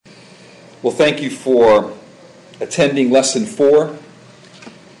Well, thank you for attending Lesson 4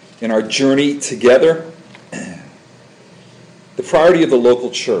 in our journey together. The priority of the local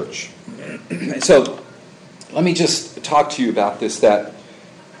church. So, let me just talk to you about this, that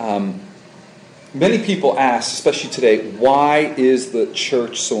many people ask, especially today, why is the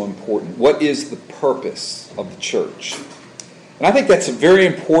church so important? What is the purpose of the church? And I think that's a very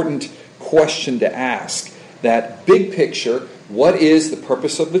important question to ask. That big picture, what is the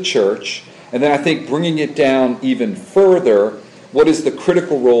purpose of the church? And then I think bringing it down even further, what is the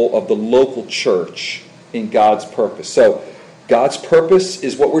critical role of the local church in God's purpose? So, God's purpose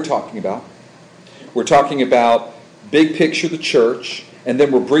is what we're talking about. We're talking about big picture, the church, and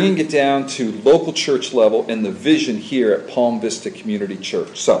then we're bringing it down to local church level and the vision here at Palm Vista Community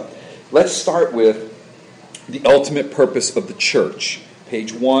Church. So, let's start with the ultimate purpose of the church.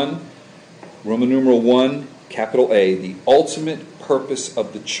 Page 1, Roman numeral 1, capital A, the ultimate purpose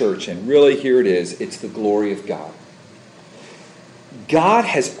of the church. And really, here it is. It's the glory of God. God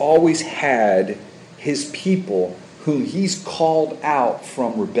has always had His people whom He's called out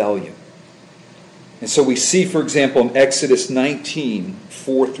from rebellion. And so we see, for example, in Exodus 19,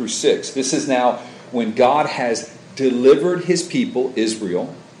 4 through 6. This is now when God has delivered His people,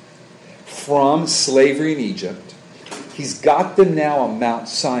 Israel, from slavery in Egypt. He's got them now on Mount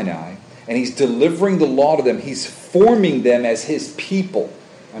Sinai, and He's delivering the law to them. He's forming them as His people.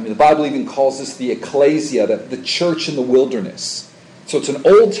 I mean, the Bible even calls this the ecclesia, the church in the wilderness. So it's an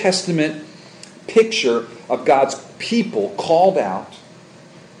Old Testament picture of God's people called out.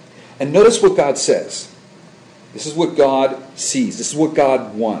 And notice what God says. This is what God sees. This is what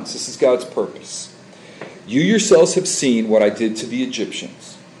God wants. This is God's purpose. You yourselves have seen what I did to the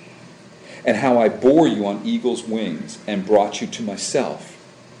Egyptians, and how I bore you on eagle's wings and brought you to myself.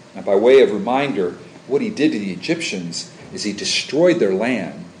 Now, by way of reminder, what He did to the Egyptians is He destroyed their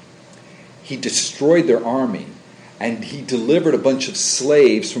land. He destroyed their army. And He delivered a bunch of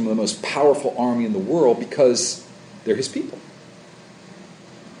slaves from the most powerful army in the world because they're His people.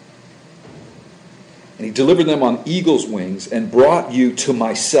 And He delivered them on eagle's wings and brought you to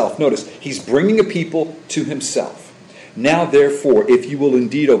myself. Notice, He's bringing a people to Himself. Now, therefore, if you will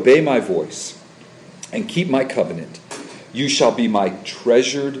indeed obey my voice and keep my covenant, you shall be my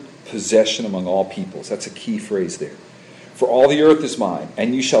treasured possession among all peoples. That's a key phrase there. For all the earth is mine,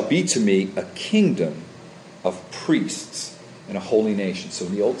 and you shall be to me a kingdom of priests and a holy nation. So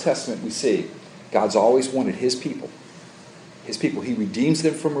in the Old Testament we see God's always wanted His people. His people. He redeems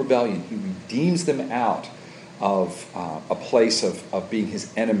them from rebellion. He redeems them out of a place of being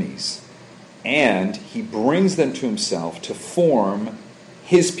His enemies. And He brings them to Himself to form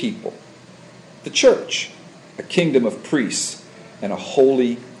His people. The church. A kingdom of priests and a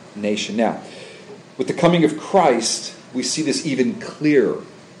holy nation. Now, with the coming of Christ, we see this even clearer.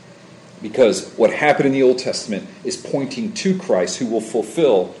 Because what happened in the Old Testament is pointing to Christ, who will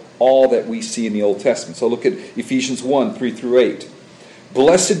fulfill all that we see in the Old Testament. So look at Ephesians 1, 3 through 8.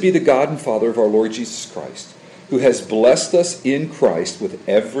 Blessed be the God and Father of our Lord Jesus Christ, who has blessed us in Christ with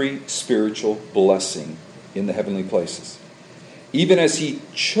every spiritual blessing in the heavenly places, even as He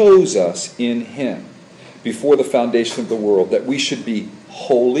chose us in Him before the foundation of the world, that we should be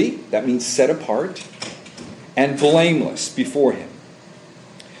holy, that means set apart, and blameless before Him.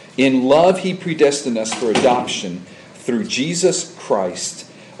 In love He predestined us for adoption through Jesus Christ,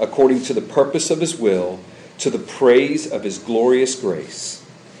 according to the purpose of His will, to the praise of His glorious grace,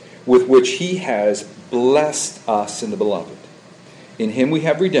 with which He has blessed us in the Beloved. In Him we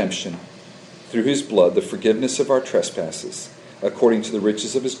have redemption, through His blood, the forgiveness of our trespasses, according to the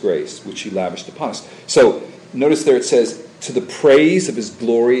riches of His grace, which He lavished upon us. So, notice there it says, to the praise of His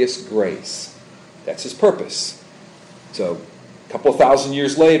glorious grace. That's His purpose. So, a couple of thousand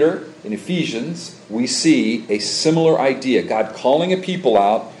years later, in Ephesians, we see a similar idea. God calling a people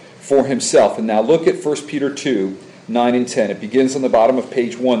out for Himself. And now look at 1 Peter 2, 9 and 10. It begins on the bottom of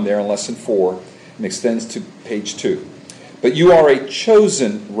page 1 there in lesson 4 and extends to page 2. But you are a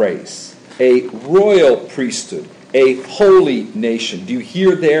chosen race, a royal priesthood, a holy nation. Do you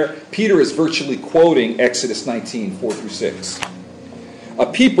hear there? Peter is virtually quoting Exodus 19, 4 through 6. A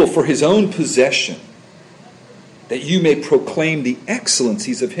people for His own possession, that you may proclaim the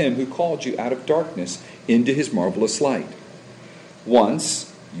excellencies of Him who called you out of darkness into His marvelous light.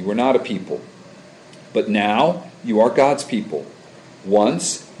 Once you were not a people, but now you are God's people.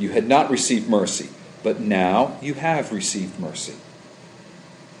 Once you had not received mercy, but now you have received mercy.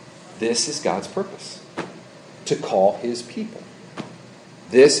 This is God's purpose, to call His people.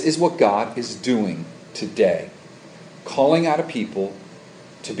 This is what God is doing today, calling out a people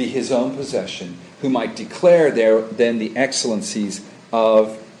to be His own possession, who might declare then the excellencies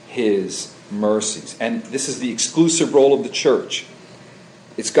of his mercies. And this is the exclusive role of the church.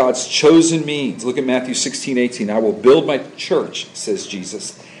 It's God's chosen means. Look at Matthew 16:18. I will build my church, says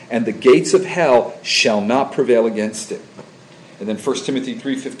Jesus, and the gates of hell shall not prevail against it. And then 1 Timothy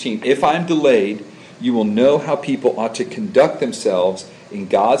 3:15. If I am delayed, you will know how people ought to conduct themselves in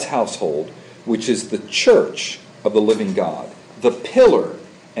God's household, which is the church of the living God, the pillar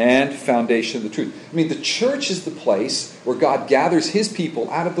and foundation of the truth. I mean, the church is the place where God gathers his people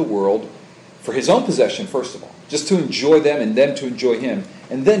out of the world for his own possession, first of all, just to enjoy them and them to enjoy him,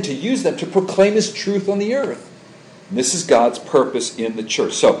 and then to use them to proclaim his truth on the earth. And this is God's purpose in the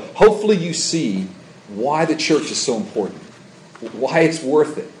church. So hopefully you see why the church is so important, why it's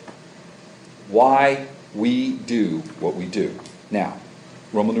worth it, why we do what we do. Now,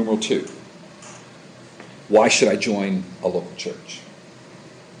 Roman numeral 2. Why should I join a local church?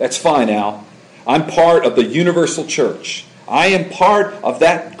 That's fine, Al. I'm part of the universal church. I am part of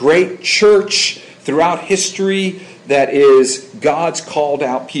that great church throughout history that is God's called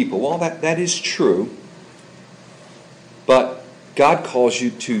out people. Well, that is true. But God calls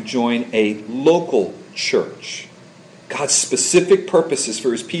you to join a local church. God's specific purposes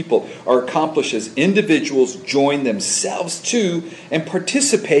for his people are accomplished as individuals join themselves to and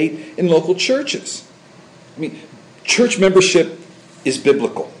participate in local churches. I mean, church membership is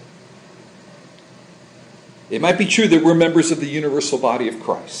biblical. It might be true that we're members of the universal body of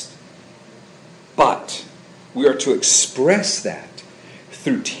Christ, but we are to express that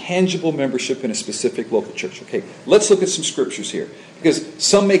through tangible membership in a specific local church. Okay, let's look at some scriptures here, because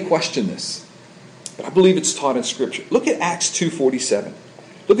some may question this, but I believe it's taught in Scripture. Look at Acts 2:47.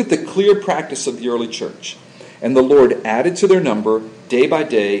 Look at the clear practice of the early church. And the Lord added to their number day by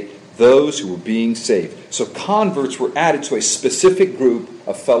day those who were being saved. So converts were added to a specific group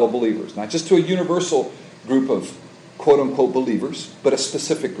of fellow believers, not just to a universal group of quote-unquote believers, but a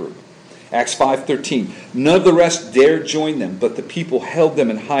specific group. Acts 5:13. None of the rest dared join them, but the people held them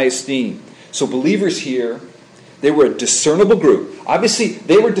in high esteem. So believers here, they were a discernible group. Obviously,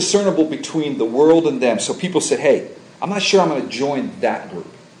 they were discernible between the world and them. So people said, hey, I'm not sure I'm going to join that group.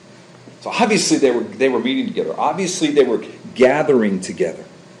 So obviously they were meeting together. Obviously they were gathering together.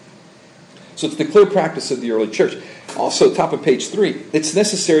 So it's the clear practice of the early church. Also, top of page 3, it's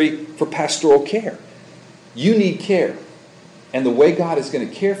necessary for pastoral care. You need care. And the way God is going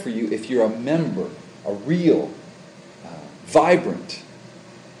to care for you if you're a member, a real, vibrant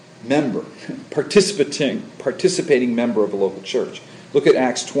member, participating member of a local church. Look at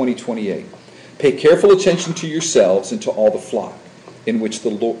Acts 20:28. Pay careful attention to yourselves and to all the flock in which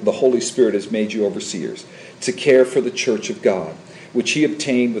the Holy Spirit has made you overseers, to care for the church of God, which he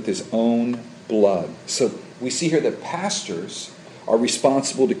obtained with his own blood. So we see here that pastors are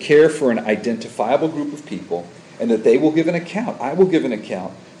responsible to care for an identifiable group of people, and that they will give an account. I will give an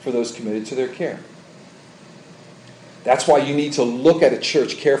account for those committed to their care. That's why you need to look at a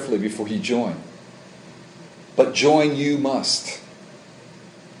church carefully before you join. But join you must.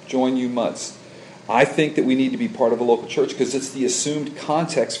 Join you must. I think that we need to be part of a local church because it's the assumed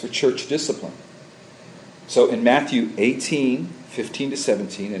context for church discipline. So in Matthew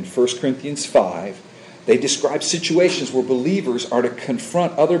 18:15-17, and 1 Corinthians 5, they describe situations where believers are to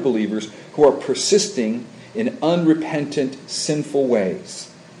confront other believers who are persisting in unrepentant, sinful ways.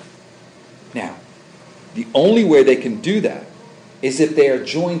 Now, the only way they can do that is if they are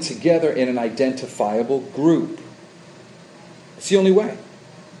joined together in an identifiable group. It's the only way.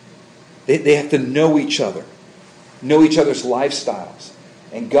 They have to know each other, know each other's lifestyles.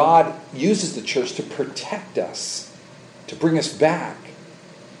 And God uses the church to protect us, to bring us back,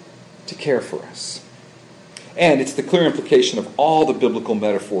 to care for us. And it's the clear implication of all the biblical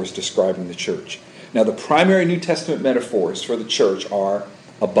metaphors describing the church. Now, the primary New Testament metaphors for the church are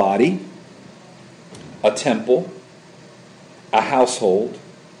a body, a temple, a household,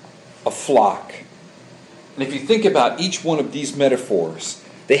 a flock. And if you think about each one of these metaphors,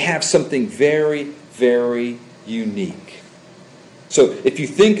 they have something very, very unique. So if you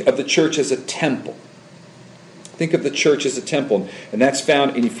think of the church as a temple, think of the church as a temple, and that's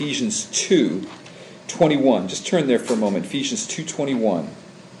found in Ephesians 2:21. Just turn there for a moment. Ephesians 2:21.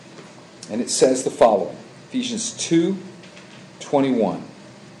 And it says the following. Ephesians 2:21.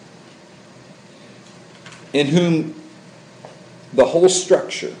 In whom the whole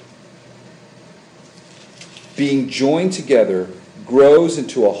structure, being joined together, grows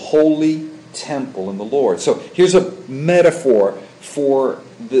into a holy temple in the Lord. So here's a metaphor for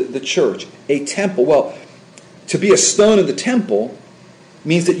the church. A temple. Well, to be a stone in the temple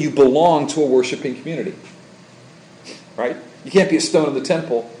means that you belong to a worshiping community. Right? You can't be a stone in the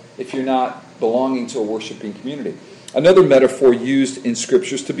temple if you're not belonging to a worshiping community. Another metaphor used in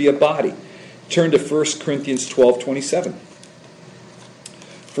Scripture is to be a body. Turn to 1 Corinthians 12:27.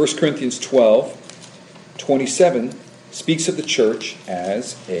 1 Corinthians 12:27 speaks of the church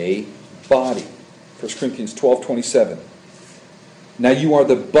as a body. 1 Corinthians 12:27. Now you are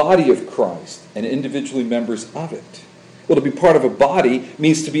the body of Christ and individually members of it. Well, to be part of a body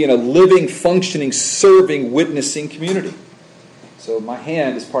means to be in a living, functioning, serving, witnessing community. So my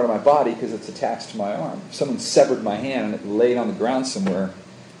hand is part of my body because it's attached to my arm. If someone severed my hand and it laid on the ground somewhere,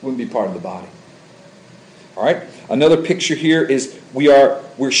 it wouldn't be part of the body. All right? Another picture here is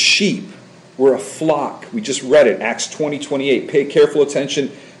we're sheep. We're a flock. We just read it, Acts 20:28. Pay careful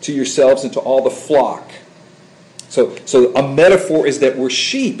attention to yourselves and to all the flock. So a metaphor is that we're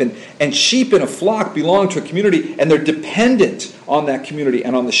sheep, and sheep in a flock belong to a community, and they're dependent on that community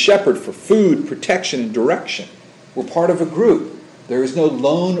and on the shepherd for food, protection, and direction. We're part of a group. There is no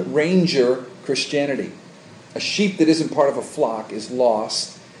lone ranger Christianity. A sheep that isn't part of a flock is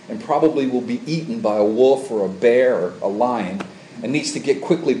lost and probably will be eaten by a wolf or a bear or a lion and needs to get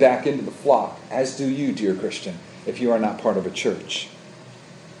quickly back into the flock, as do you, dear Christian, if you are not part of a church.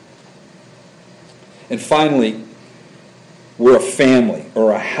 And finally, we're a family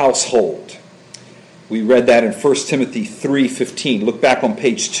or a household. We read that in 1 Timothy 3:15. Look back on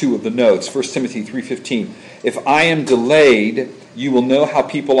page 2 of the notes, 1 Timothy 3:15. If I am delayed, you will know how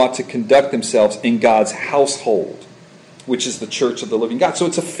people ought to conduct themselves in God's household, which is the church of the living God. So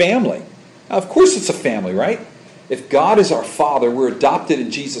it's a family. Now, of course it's a family, right? If God is our Father, we're adopted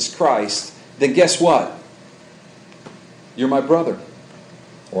in Jesus Christ, then guess what? You're my brother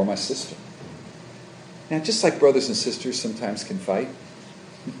or my sister. Now, just like brothers and sisters sometimes can fight,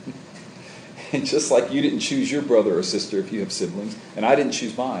 and just like you didn't choose your brother or sister if you have siblings, and I didn't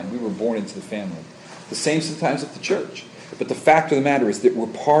choose mine, we were born into the family. The same sometimes at the church. But the fact of the matter is that we're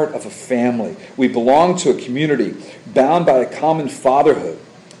part of a family. We belong to a community bound by a common fatherhood.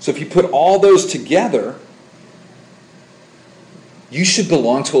 So if you put all those together, you should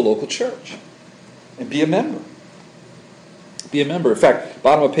belong to a local church and be a member. Be a member. In fact,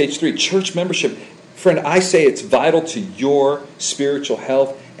 bottom of page 3, church membership. Friend, I say it's vital to your spiritual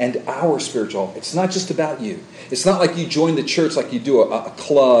health and our spiritual health. It's not just about you. It's not like you join the church like you do a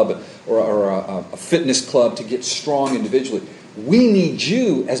club or a fitness club to get strong individually. We need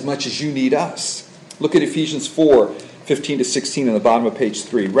you as much as you need us. Look at Ephesians 4:15-16 on the bottom of page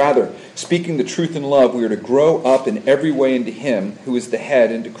 3. Rather, speaking the truth in love, we are to grow up in every way into Him who is the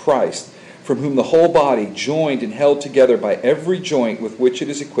head, into Christ, from whom the whole body, joined and held together by every joint with which it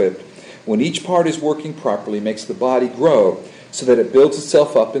is equipped, when each part is working properly, makes the body grow so that it builds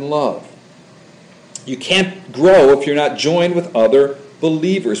itself up in love. You can't grow if you're not joined with other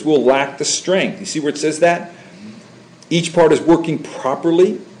believers. We'll lack the strength. You see where it says that? Each part is working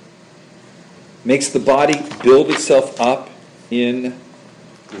properly, makes the body build itself up in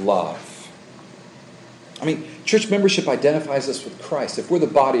love. I mean, church membership identifies us with Christ. If we're the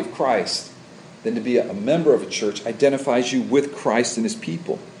body of Christ, then to be a member of a church identifies you with Christ and His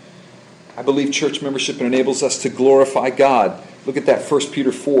people. I believe church membership enables us to glorify God. Look at that 1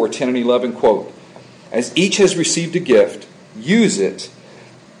 Peter 4:10 and 11 quote. As each has received a gift, use it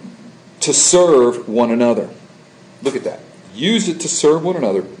to serve one another. Look at that. Use it to serve one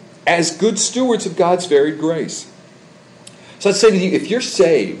another as good stewards of God's varied grace. So I'd say to you, if you're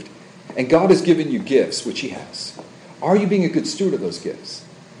saved and God has given you gifts, which He has, are you being a good steward of those gifts?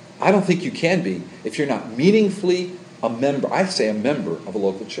 I don't think you can be if you're not meaningfully a member, I say a member of a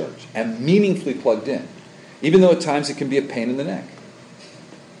local church, and meaningfully plugged in, even though at times it can be a pain in the neck.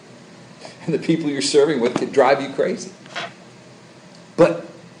 And the people you're serving with can drive you crazy. But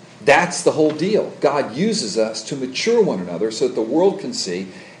that's the whole deal. God uses us to mature one another so that the world can see,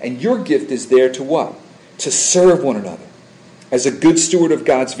 and your gift is there to what? To serve one another as a good steward of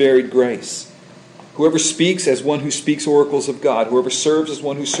God's varied grace. Whoever speaks as one who speaks oracles of God. Whoever serves as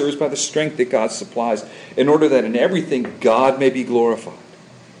one who serves by the strength that God supplies, in order that in everything God may be glorified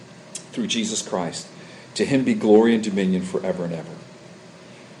through Jesus Christ. To Him be glory and dominion forever and ever.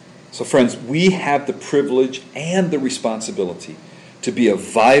 So friends, we have the privilege and the responsibility to be a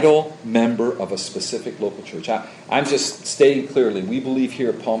vital member of a specific local church. I'm just stating clearly, we believe here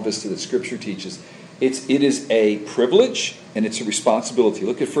at Palm Vista that Scripture teaches it is a privilege and it's a responsibility.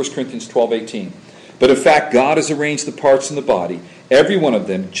 Look at 1 Corinthians 12:18. But in fact, God has arranged the parts in the body, every one of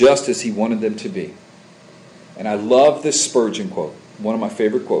them, just as He wanted them to be. And I love this Spurgeon quote, one of my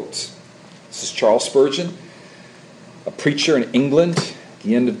favorite quotes. This is Charles Spurgeon, a preacher in England at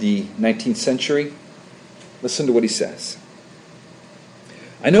the end of the 19th century. Listen to what he says.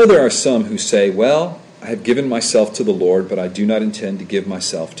 I know there are some who say, well, I have given myself to the Lord, but I do not intend to give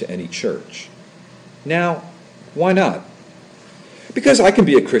myself to any church. Now, Why not? Because I can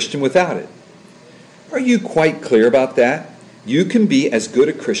be a Christian without it. Are you quite clear about that? You can be as good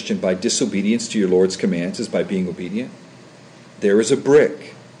a Christian by disobedience to your Lord's commands as by being obedient. There is a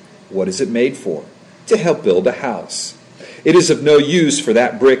brick. What is it made for? To help build a house. It is of no use for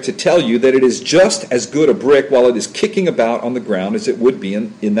that brick to tell you that it is just as good a brick while it is kicking about on the ground as it would be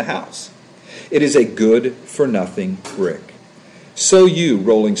in the house. It is a good-for-nothing brick. So you,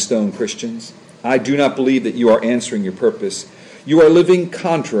 Rolling Stone Christians, I do not believe that you are answering your purpose. You are living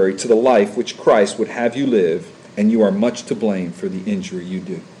contrary to the life which Christ would have you live, and you are much to blame for the injury you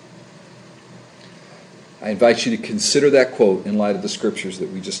do. I invite you to consider that quote in light of the scriptures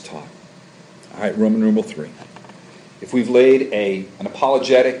that we just taught. All right, Roman numeral 3. If we've laid an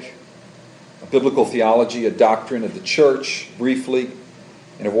apologetic, a biblical theology, a doctrine of the church, briefly,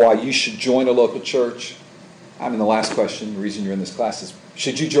 and of why you should join a local church, the last question, the reason you're in this class is,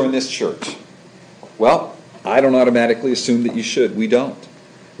 should you join this church? Well, I don't automatically assume that you should. We don't.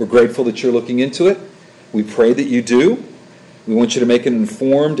 We're grateful that you're looking into it. We pray that you do. We want you to make an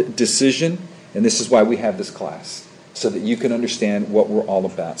informed decision, and this is why we have this class, so that you can understand what we're all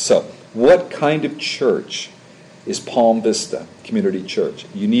about. So, what kind of church is Palm Vista Community Church?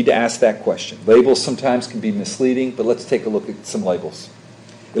 You need to ask that question. Labels sometimes can be misleading, but let's take a look at some labels,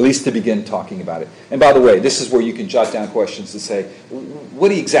 at least to begin talking about it. And by the way, this is where you can jot down questions to say,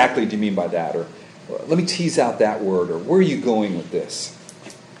 what exactly do you mean by that? Or let me tease out that word, or where are you going with this?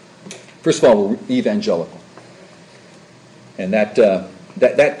 First of all, we're evangelical. And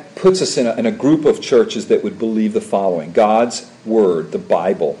that puts us in a group of churches that would believe the following. God's Word, the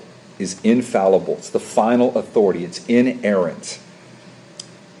Bible, is infallible. It's the final authority. It's inerrant.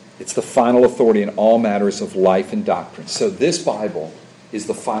 It's the final authority in all matters of life and doctrine. So this Bible is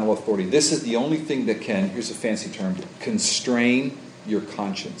the final authority. This is the only thing that can, here's a fancy term, constrain your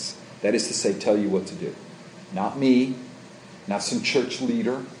conscience. That is to say, tell you what to do. Not me, not some church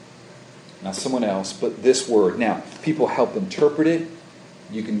leader, not someone else, but this Word. Now, people help interpret it.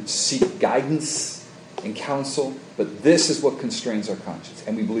 You can seek guidance and counsel, but this is what constrains our conscience.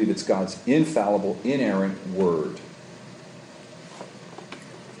 And we believe it's God's infallible, inerrant Word.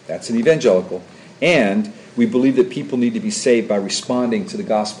 That's an evangelical. And we believe that people need to be saved by responding to the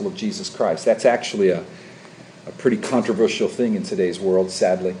gospel of Jesus Christ. That's actually a pretty controversial thing in today's world,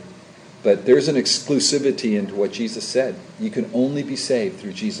 sadly. But there's an exclusivity into what Jesus said. You can only be saved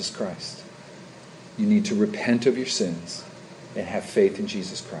through Jesus Christ. You need to repent of your sins and have faith in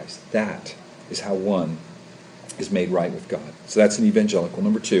Jesus Christ. That is how one is made right with God. So that's an evangelical.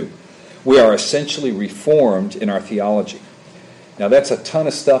 Number 2, we are essentially reformed in our theology. Now that's a ton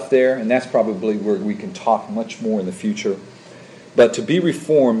of stuff there, and that's probably where we can talk much more in the future. But to be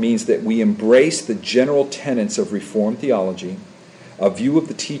reformed means that we embrace the general tenets of Reformed theology, a view of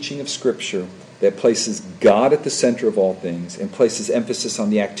the teaching of Scripture that places God at the center of all things and places emphasis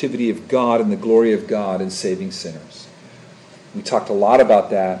on the activity of God and the glory of God in saving sinners. We talked a lot about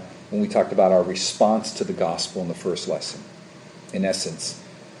that when we talked about our response to the gospel in the first lesson. In essence,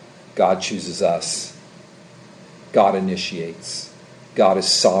 God chooses us. God initiates. God is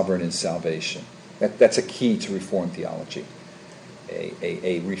sovereign in salvation. That's a key to Reformed theology.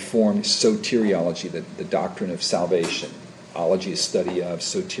 A Reformed soteriology, the doctrine of salvation. Ology is study of,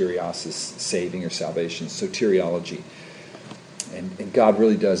 soterios is saving or salvation, soteriology. And God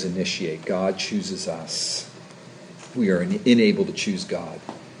really does initiate. God chooses us. We are unable to choose God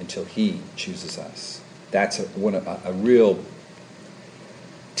until He chooses us. That's a real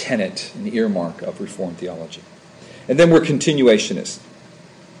tenet, an earmark of Reformed theology. And then we're continuationist.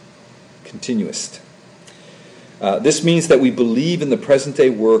 Continuist. This means that we believe in the present-day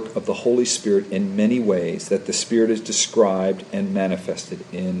work of the Holy Spirit in many ways, that the Spirit is described and manifested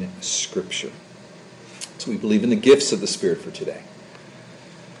in Scripture. So we believe in the gifts of the Spirit for today.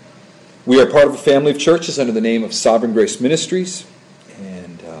 We are part of a family of churches under the name of Sovereign Grace Ministries,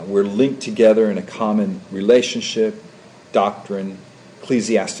 and we're linked together in a common relationship, doctrine,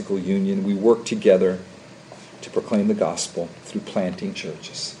 ecclesiastical union. We work together to proclaim the gospel through planting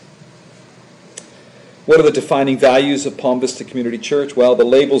churches. What are the defining values of Palm Vista Community Church? Well, the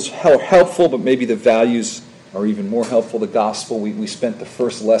labels are helpful, but maybe the values are even more helpful. The gospel, we spent the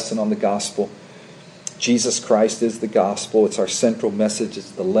first lesson on the gospel. Jesus Christ is the gospel. It's our central message. It's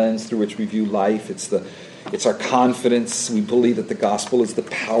the lens through which we view life. It's our confidence. We believe that the gospel is the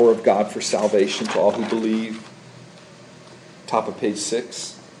power of God for salvation to all who believe. Top of page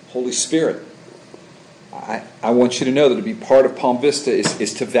 6, Holy Spirit. I want you to know that to be part of Palm Vista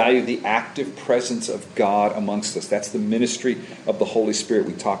is to value the active presence of God amongst us. That's the ministry of the Holy Spirit.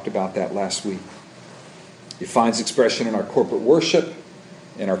 We talked about that last week. It finds expression in our corporate worship,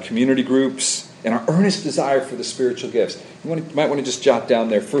 in our community groups, and our earnest desire for the spiritual gifts. You might want to just jot down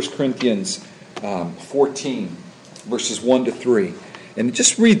there 1 Corinthians 14, verses 1 to 3. And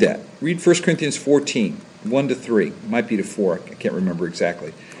just read that. Read 1 Corinthians 14, 1 to 3. It might be to 4. I can't remember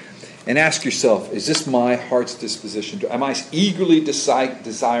exactly. And ask yourself, is this my heart's disposition? Am I eagerly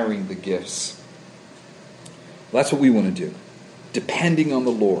desiring the gifts? Well, that's what we want to do. Depending on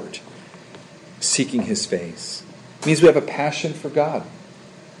the Lord. Seeking His face. It means we have a passion for God.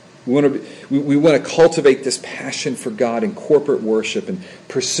 We want to cultivate this passion for God in corporate worship and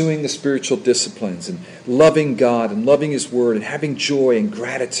pursuing the spiritual disciplines and loving God and loving His Word and having joy and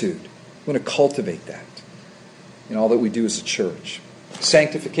gratitude. We want to cultivate that in all that we do as a church.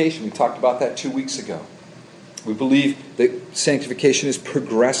 Sanctification, we talked about that 2 weeks ago. We believe that sanctification is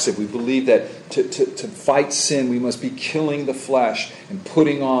progressive. We believe that to fight sin, we must be killing the flesh and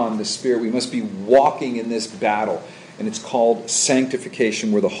putting on the Spirit. We must be walking in this battle. And it's called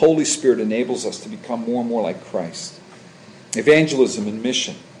sanctification, where the Holy Spirit enables us to become more and more like Christ. Evangelism and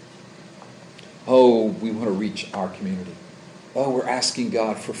mission. Oh, we want to reach our community. Oh, we're asking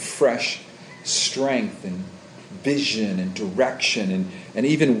God for fresh strength and vision and direction and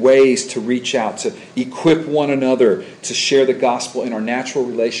even ways to reach out, to equip one another to share the gospel in our natural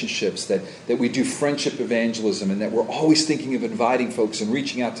relationships, that we do friendship evangelism, and that we're always thinking of inviting folks and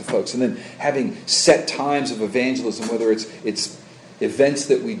reaching out to folks, and then having set times of evangelism, whether it's events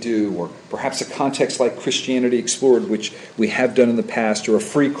that we do, or perhaps a context like Christianity Explored, which we have done in the past, or a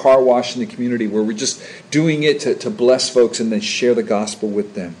free car wash in the community where we're just doing it to bless folks and then share the gospel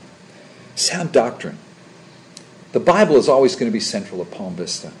with them. Sound doctrine. The Bible is always going to be central at Palm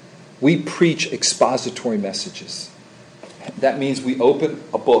Vista. We preach expository messages. That means we open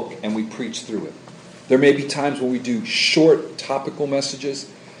a book and we preach through it. There may be times when we do short topical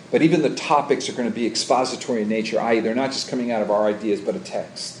messages, but even the topics are going to be expository in nature, i.e. they're not just coming out of our ideas, but a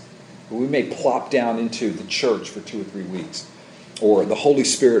text. We may plop down into the church for 2 or 3 weeks, or the Holy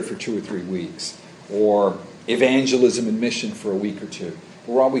Spirit for 2 or 3 weeks, or evangelism and mission for a week or two.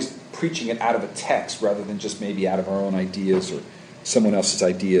 We're always preaching it out of a text rather than just maybe out of our own ideas or someone else's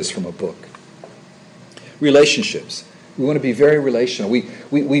ideas from a book. Relationships. We want to be very relational.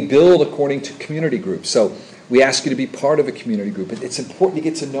 We build according to community groups. So we ask you to be part of a community group. It's important to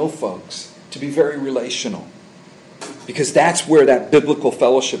get to know folks, to be very relational. Because that's where that biblical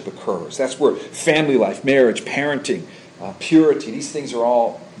fellowship occurs. That's where family life, marriage, parenting, purity, these things are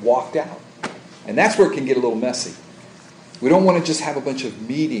all walked out. And that's where it can get a little messy. We don't want to just have a bunch of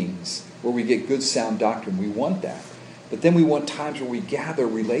meetings where we get good sound doctrine. We want that. But then we want times where we gather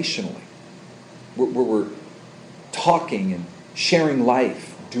relationally. Where we're talking and sharing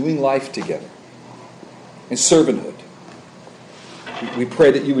life, doing life together. And servanthood. We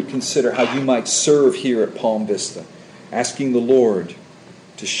pray that you would consider how you might serve here at Palm Vista. Asking the Lord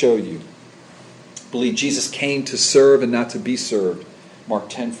to show you. Believe Jesus came to serve and not to be served. Mark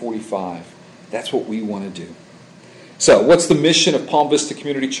 10:45. That's what we want to do. So, what's the mission of Palm Vista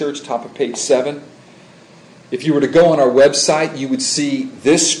Community Church? Top of page 7. If you were to go on our website, you would see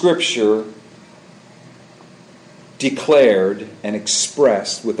this scripture declared and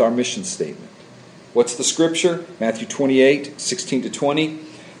expressed with our mission statement. What's the scripture? Matthew 28:16-20.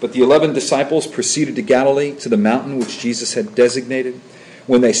 But the 11 disciples proceeded to Galilee, to the mountain which Jesus had designated.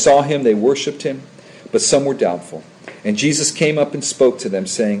 When they saw him, they worshipped him, but some were doubtful. And Jesus came up and spoke to them,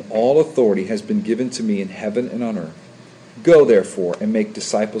 saying, All authority has been given to me in heaven and on earth. Go, therefore, and make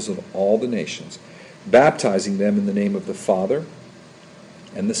disciples of all the nations, baptizing them in the name of the Father,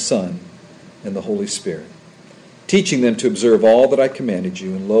 and the Son, and the Holy Spirit, teaching them to observe all that I commanded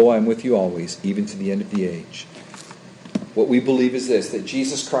you, and lo, I am with you always, even to the end of the age. What we believe is this, that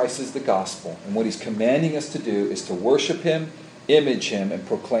Jesus Christ is the gospel, and what he's commanding us to do is to worship him, image him, and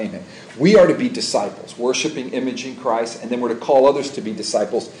proclaim him. We are to be disciples, worshiping, imaging Christ, and then we're to call others to be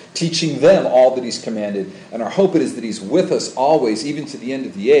disciples, teaching them all that he's commanded. And our hope is that he's with us always, even to the end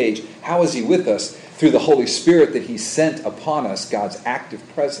of the age. How is he with us? Through the Holy Spirit that he sent upon us, God's active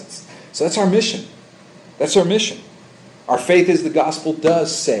presence. So that's our mission. That's our mission. Our faith is the gospel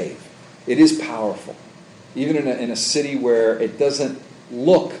does save. It is powerful. Even in a city where it doesn't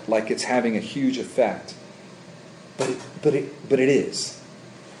look like it's having a huge effect. But it is.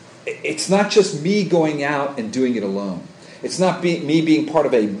 It's not just me going out and doing it alone. It's not me being part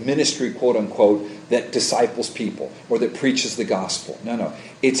of a ministry, quote unquote, that disciples people or that preaches the gospel. No.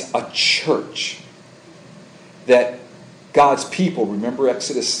 It's a church that God's people, remember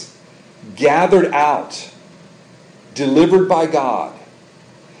Exodus, gathered out, delivered by God,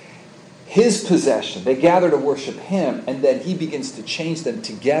 his possession. They gather to worship him, and then he begins to change them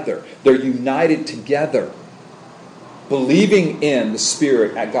together. They're united together, believing in the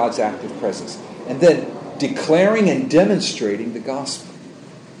Spirit at God's active presence. And then declaring and demonstrating the gospel.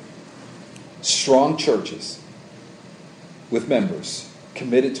 Strong churches with members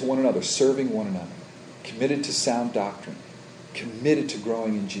committed to one another, serving one another, committed to sound doctrine, committed to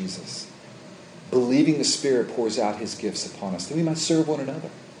growing in Jesus, believing the Spirit pours out His gifts upon us, that we might serve one another.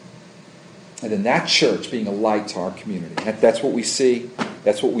 And then that church being a light to our community. That's what we see.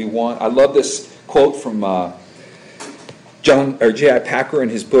 That's what we want. I love this quote from J.I. Packer in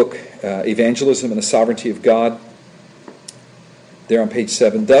his book, Evangelism and the Sovereignty of God. There on page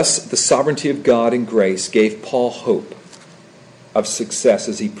 7. Thus, the sovereignty of God and grace gave Paul hope of success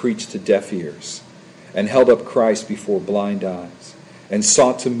as he preached to deaf ears and held up Christ before blind eyes and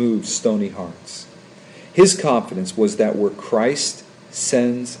sought to move stony hearts. His confidence was that where Christ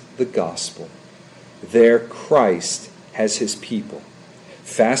sends the gospel, there Christ has His people,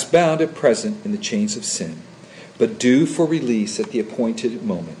 fast bound at present in the chains of sin, but due for release at the appointed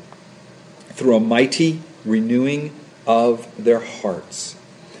moment, through a mighty renewing of their hearts,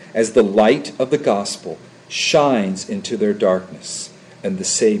 as the light of the gospel shines into their darkness, and the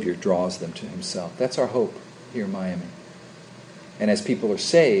Savior draws them to Himself. That's our hope here in Miami. And as people are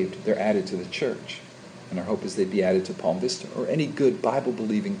saved, they're added to the church. And our hope is they'd be added to Palm Vista or any good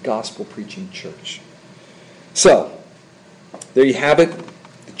Bible-believing, gospel-preaching church. So, there you have it.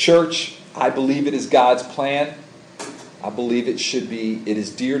 The church, I believe it is God's plan. I believe it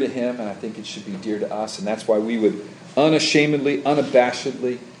is dear to Him, and I think it should be dear to us. And that's why we would unashamedly,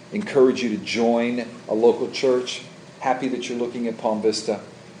 unabashedly encourage you to join a local church. Happy that you're looking at Palm Vista.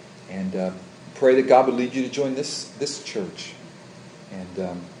 And pray that God would lead you to join this church.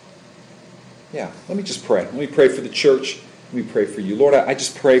 And let me just pray. Let me pray for the church. Let me pray for you. Lord, I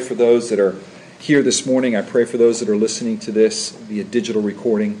just pray for those that are here this morning. I pray for those that are listening to this via digital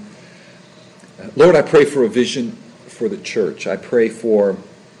recording. Lord, I pray for a vision for the church. I pray for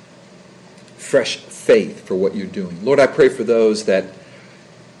fresh faith for what you're doing. Lord, I pray for those that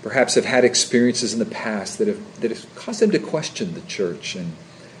perhaps have had experiences in the past that have caused them to question the church. And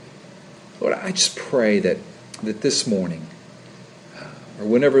Lord, I just pray that this morning, or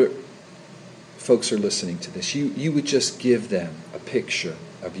whenever folks are listening to this, you would just give them a picture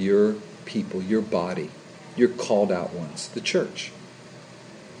of your people, your body, your called out ones, the church.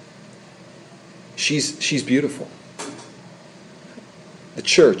 She's beautiful. The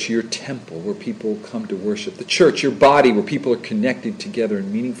church, your temple, where people come to worship. The church, your body, where people are connected together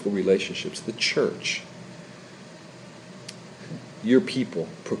in meaningful relationships. The church, your people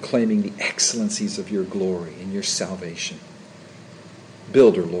proclaiming the excellencies of your glory and your salvation.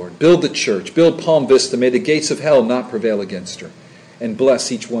 Build her, Lord. Build the church. Build Palm Vista. May the gates of hell not prevail against her. And bless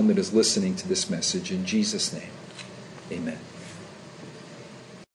each one that is listening to this message. In Jesus' name, amen.